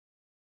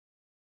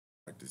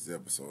this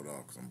episode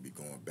off because I'm going to be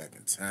going back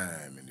in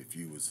time. And if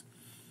you was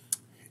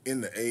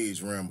in the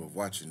age realm of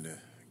watching the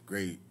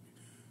great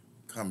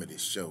comedy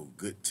show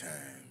Good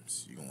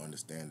Times, you're going to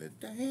understand the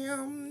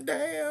damn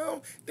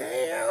that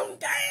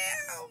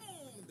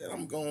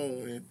I'm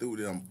going through,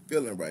 that I'm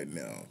feeling right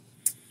now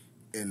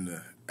in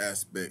the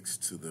aspects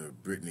to the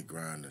Britney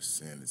Griner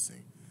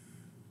sentencing.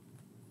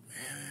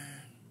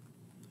 Man,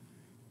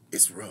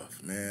 it's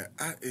rough, man.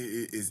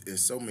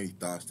 It's so many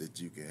thoughts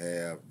that you can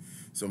have,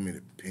 so many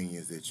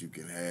opinions that you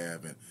can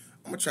have, and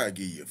I'm going to try to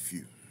give you a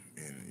few,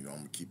 and, I'm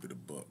going to keep it a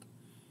buck.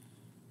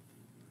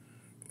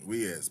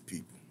 We as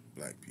people,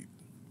 black people,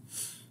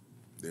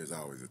 there's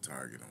always a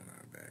target on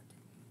our back,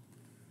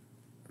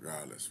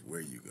 regardless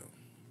where you go.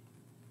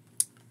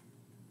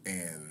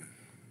 And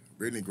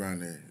Britney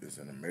Griner is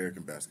an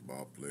American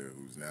basketball player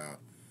who's now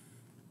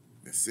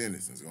been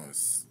sentenced and is going to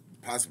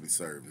possibly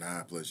serve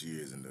 9+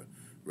 years in the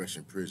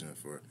Russian prison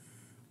for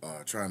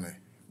trying to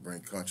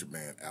bring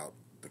contraband out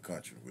the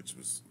country, which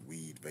was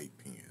weed vape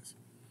pens.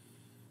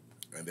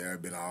 And there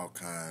have been all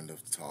kind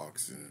of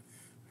talks and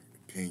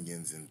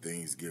opinions and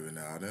things given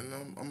out, and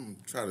I'm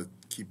trying to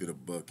keep it a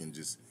buck and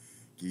just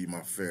give you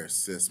my fair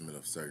assessment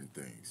of certain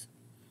things.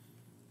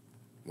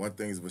 One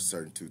thing is for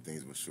certain, two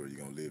things for sure: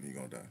 you're gonna live and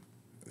you're gonna die.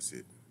 That's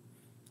it.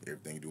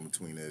 Everything you do in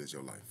between that is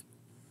your life.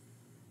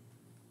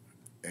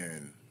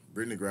 And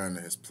Britney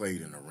Griner has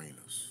played in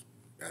arenas,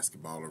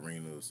 basketball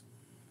arenas,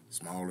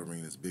 small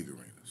arenas, big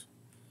arenas.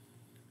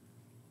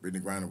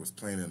 Britney Griner was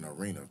playing in an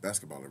arena,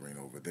 basketball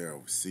arena over there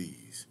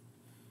overseas,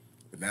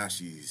 but now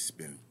she's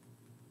been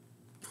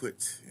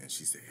put, and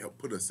she's helped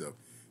put herself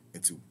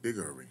into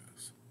bigger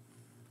arenas.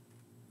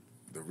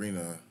 The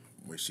arena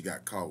where she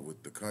got caught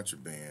with the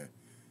contraband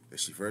that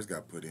she first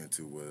got put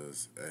into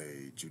was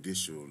a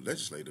judicial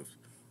legislative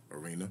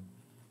arena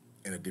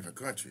in a different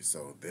country.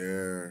 So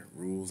their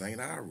rules ain't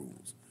our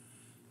rules.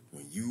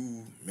 When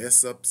you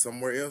mess up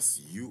somewhere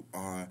else, you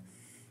are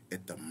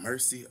at the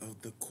mercy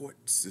of the court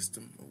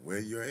system of where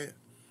you're at.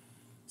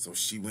 So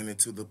she went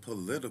into the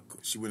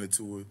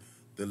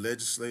the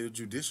legislative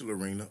judicial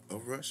arena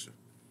of Russia.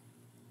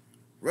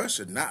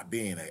 Russia not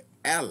being an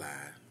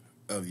ally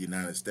of the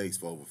United States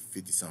for over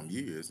 50-some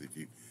years. If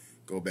you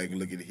go back and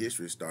look at the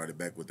history, it started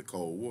back with the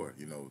Cold War.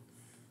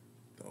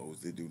 Those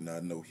that do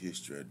not know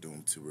history are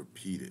doomed to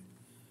repeat it.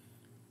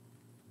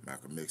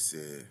 Malcolm X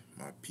said,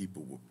 "My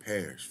people will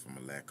perish from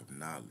a lack of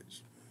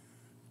knowledge."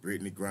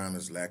 Britney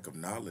Griner's lack of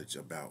knowledge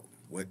about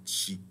what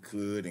she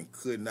could and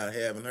could not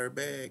have in her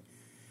bag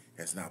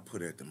has not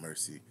put her at the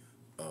mercy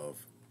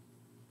of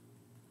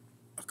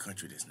a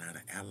country that's not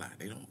an ally.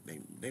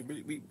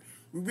 We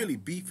really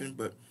beefing,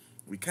 but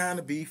we kind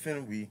of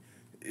beefing.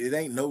 It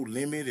ain't no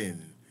limit,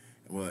 and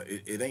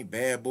it ain't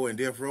Bad Boy and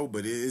Death Row,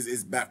 but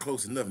it's about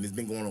close enough, and it's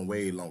been going on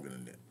way longer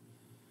than that.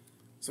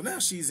 So now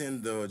she's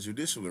in the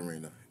judicial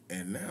arena,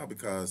 and now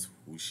because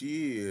who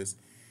she is,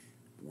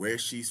 where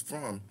she's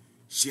from,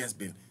 she has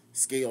been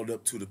scaled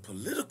up to the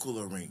political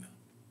arena.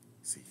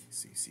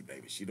 See,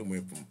 baby, she done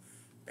went from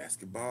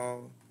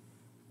basketball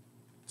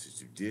to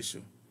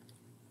judicial,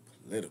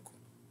 political.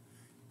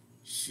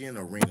 She in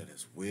an arena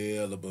that's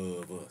well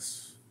above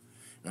us.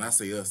 When I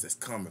say us, that's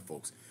common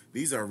folks.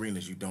 These are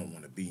arenas you don't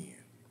want to be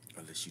in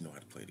unless you know how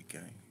to play the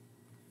game.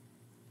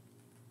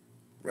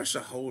 Russia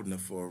holding it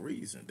for a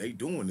reason. They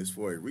doing this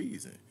for a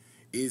reason.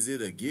 Is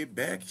it a get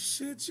back?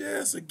 Shit,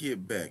 yes, a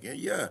get back. And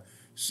yeah,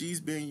 she's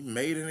been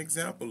made an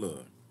example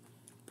of.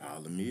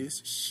 Problem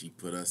is, she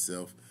put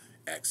herself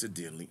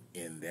accidentally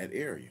in that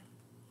area.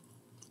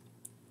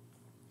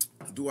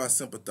 Do I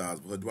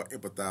sympathize with her? Do I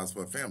empathize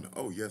for her family?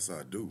 Oh, yes,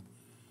 I do.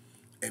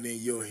 And then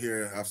you'll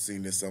hear, I've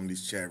seen this in some of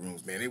these chat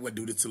rooms, man, they wouldn't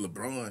do this to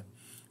LeBron.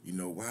 You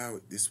know why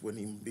this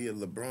wouldn't even be a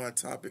LeBron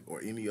topic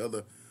or any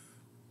other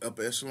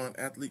upper echelon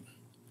athlete?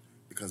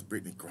 Because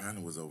Britney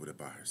Griner was over there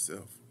by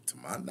herself. To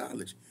my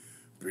knowledge,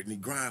 Britney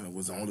Griner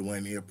was the only one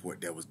in the airport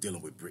that was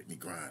dealing with Britney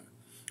Griner,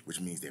 which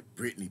means that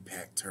Britney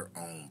packed her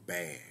own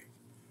bag.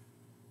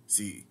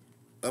 See,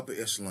 upper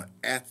echelon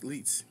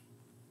athletes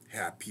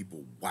have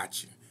people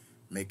watching,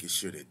 making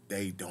sure that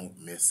they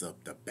don't mess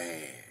up the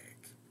bag.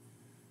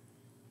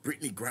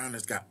 Britney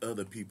Griner's got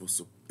other people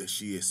that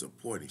she is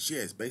supporting. She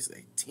has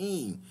basically a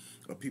team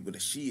of people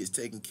that she is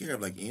taking care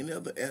of, like any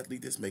other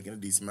athlete that's making a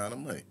decent amount of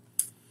money.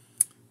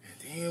 And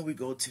then we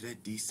go to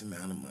that decent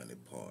amount of money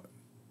part.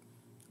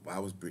 Why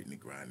was Britney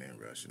Griner in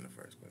Russia in the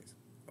first place?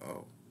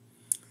 Oh,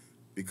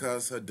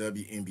 because her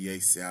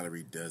WNBA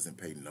salary doesn't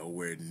pay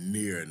nowhere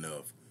near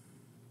enough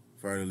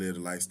for her to live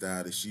the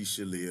lifestyle that she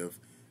should live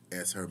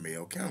as her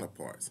male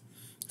counterparts.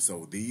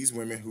 So these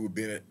women who've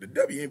been at the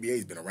WNBA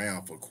has been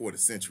around for a quarter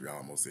century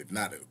almost, if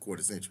not a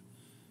quarter century.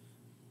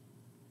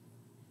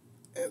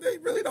 And they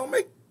really don't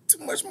make too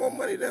much more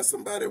money than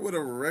somebody with a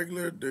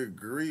regular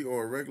degree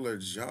or a regular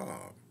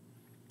job.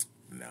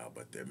 No,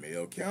 but their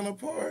male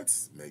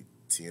counterparts make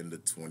 10 to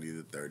 20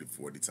 to 30,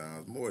 40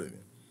 times more than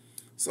them.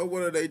 So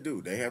what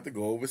do? They have to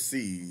go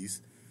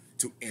overseas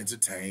to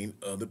entertain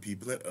other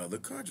people in other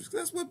countries.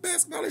 That's what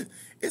basketball is.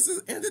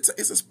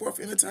 It's a sport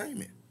for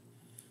entertainment.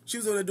 She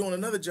was over there doing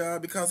another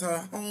job because her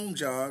home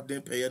job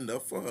didn't pay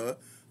enough for her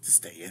to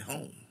stay at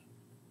home.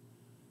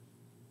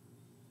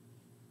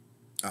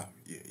 Oh,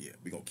 yeah.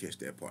 We're going to catch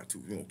that part, too.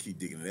 We're going to keep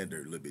digging in that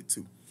dirt a little bit,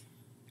 too.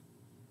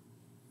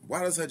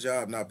 Why does her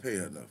job not pay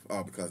her enough?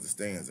 Oh, because the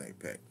stands ain't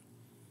packed.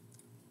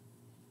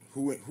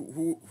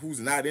 Who's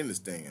not in the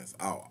stands?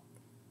 Oh,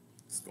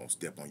 it's going to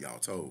step on y'all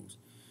toes.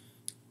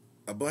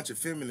 A bunch of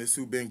feminists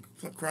who've been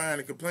crying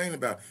and complaining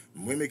about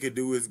women can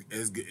do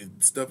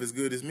stuff as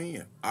good as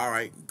men. All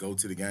right, go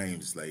to the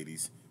games,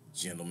 ladies,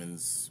 gentlemen,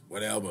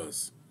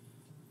 whatevers.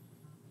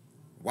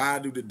 Why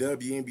do the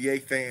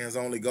WNBA fans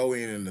only go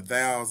in the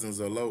thousands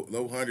or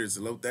low hundreds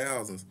or low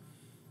thousands?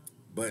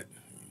 But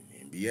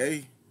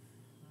NBA,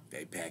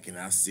 they packing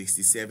out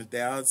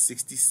 70,000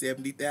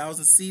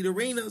 seat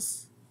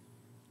arenas.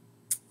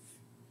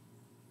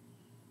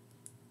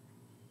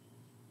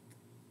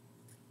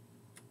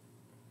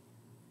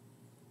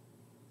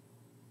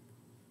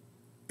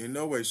 In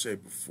no way,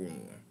 shape, or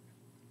form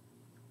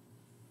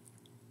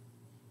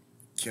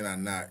can I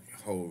not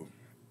hold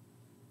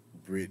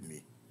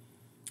Britney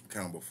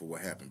accountable for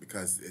what happened,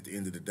 because at the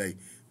end of the day,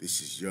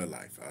 this is your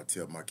life. I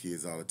tell my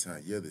kids all the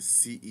time, you're the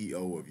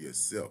CEO of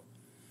yourself.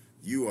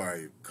 You are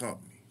a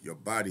company. Your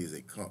body is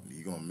a company.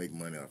 You're going to make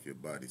money off your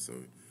body, so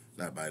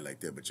not a body like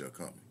that, but your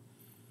company.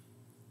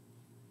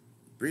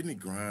 Britney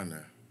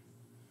Griner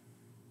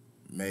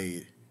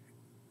made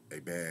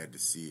a bad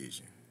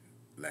decision.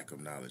 Lack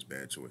of knowledge,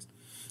 bad choice.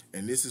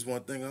 And this is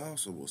one thing I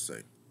also will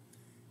say.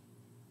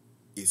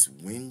 It's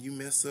when you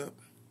mess up,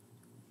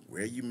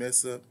 where you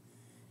mess up,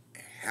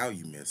 and how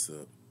you mess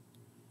up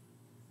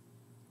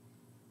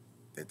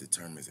that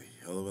determines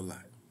a hell of a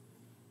lot.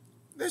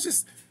 That's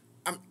just,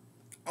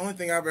 only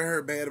thing I ever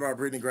heard bad about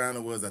Britney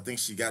Griner was I think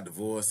she got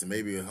divorced and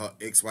maybe her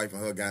ex-wife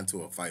and her got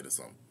into a fight or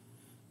something.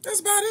 That's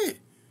about it.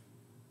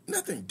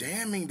 Nothing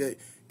damning that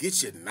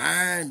gets you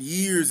 9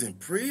 years in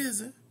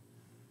prison.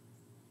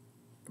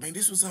 I mean,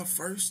 this was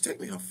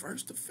technically her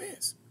first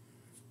offense.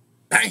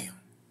 Bam!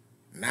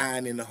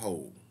 9 in the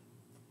hole.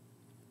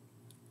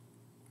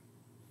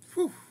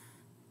 Whew.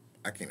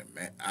 I can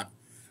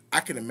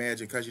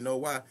imagine, because you know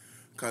why?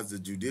 Because the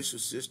judicial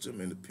system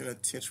and the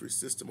penitentiary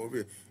system over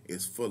here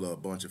is full of a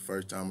bunch of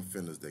first-time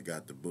offenders that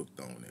got the book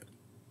thrown at them.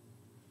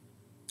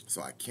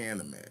 So I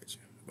can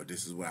imagine. But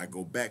this is what I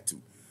go back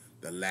to.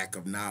 The lack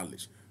of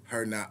knowledge.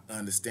 Her not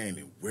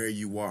understanding where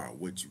you are,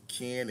 what you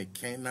can and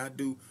cannot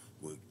do,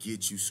 will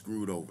get you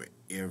screwed over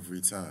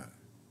every time.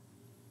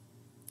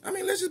 I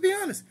mean, let's just be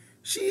honest.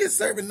 She is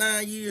serving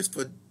 9 years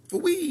for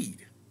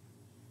weed.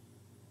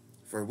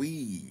 For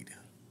weed.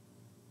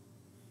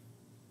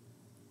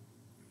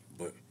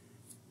 But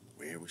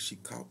where was she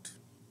caught?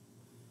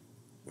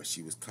 What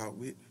she was caught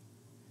with?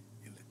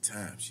 And the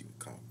time she was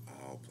caught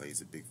all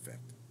plays a big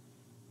factor.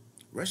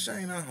 Russia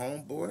ain't our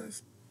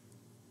homeboys.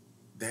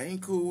 They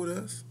ain't cool with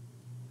us.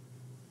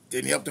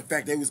 Didn't help the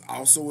fact they was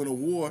also in a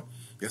war.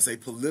 That's a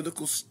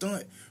political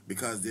stunt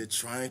because they're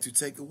trying to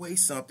take away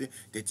something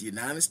that the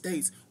United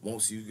States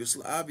wants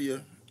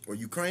Yugoslavia or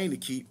Ukraine to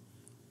keep,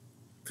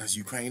 because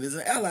Ukraine is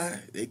an ally.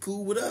 They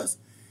cool with us.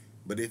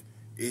 But if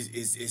this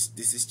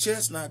is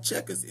chess, not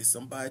checkers. If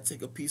somebody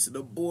take a piece of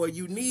the board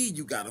you need,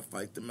 you got to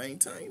fight to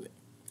maintain it.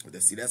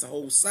 But see, that's a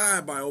whole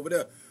sidebar over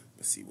there.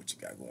 But see, what you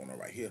got going on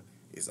right here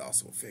is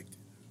also affected.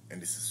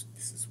 And this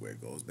is where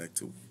it goes back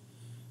to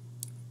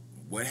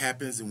what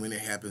happens and when it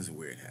happens and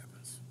where it happens.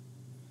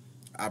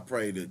 I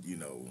pray that,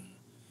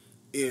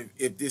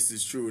 if this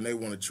is true and they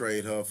want to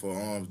trade her for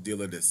an arms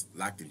dealer that's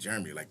locked in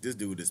Germany, like this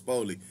dude that's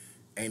supposedly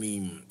ain't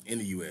even in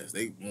the U.S.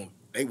 They want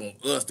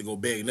us to go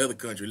beg another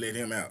country, let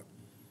him out.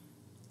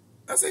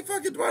 I say,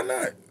 fuck it, why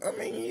not? I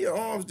mean, he an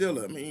arms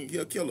dealer. I mean, he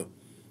a killer.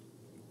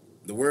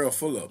 The world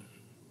full of them.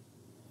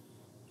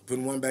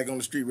 Putting one back on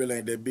the street really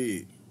ain't that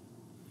big.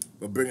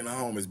 But bringing her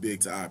home is big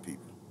to our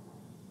people.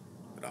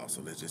 But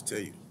also, let's just tell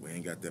you, we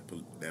ain't got that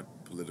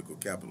political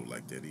capital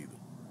like that either.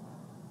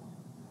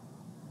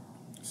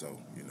 So,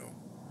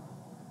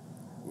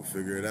 we'll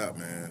figure it out,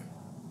 man.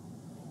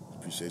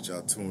 Appreciate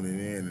y'all tuning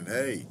in. And,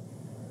 hey,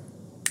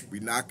 we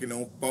knocking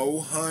on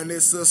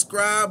 400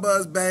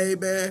 subscribers,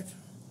 baby.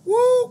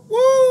 Woo,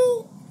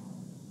 woo.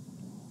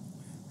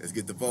 Let's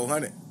get to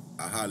 400.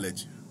 I'll holler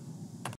at you.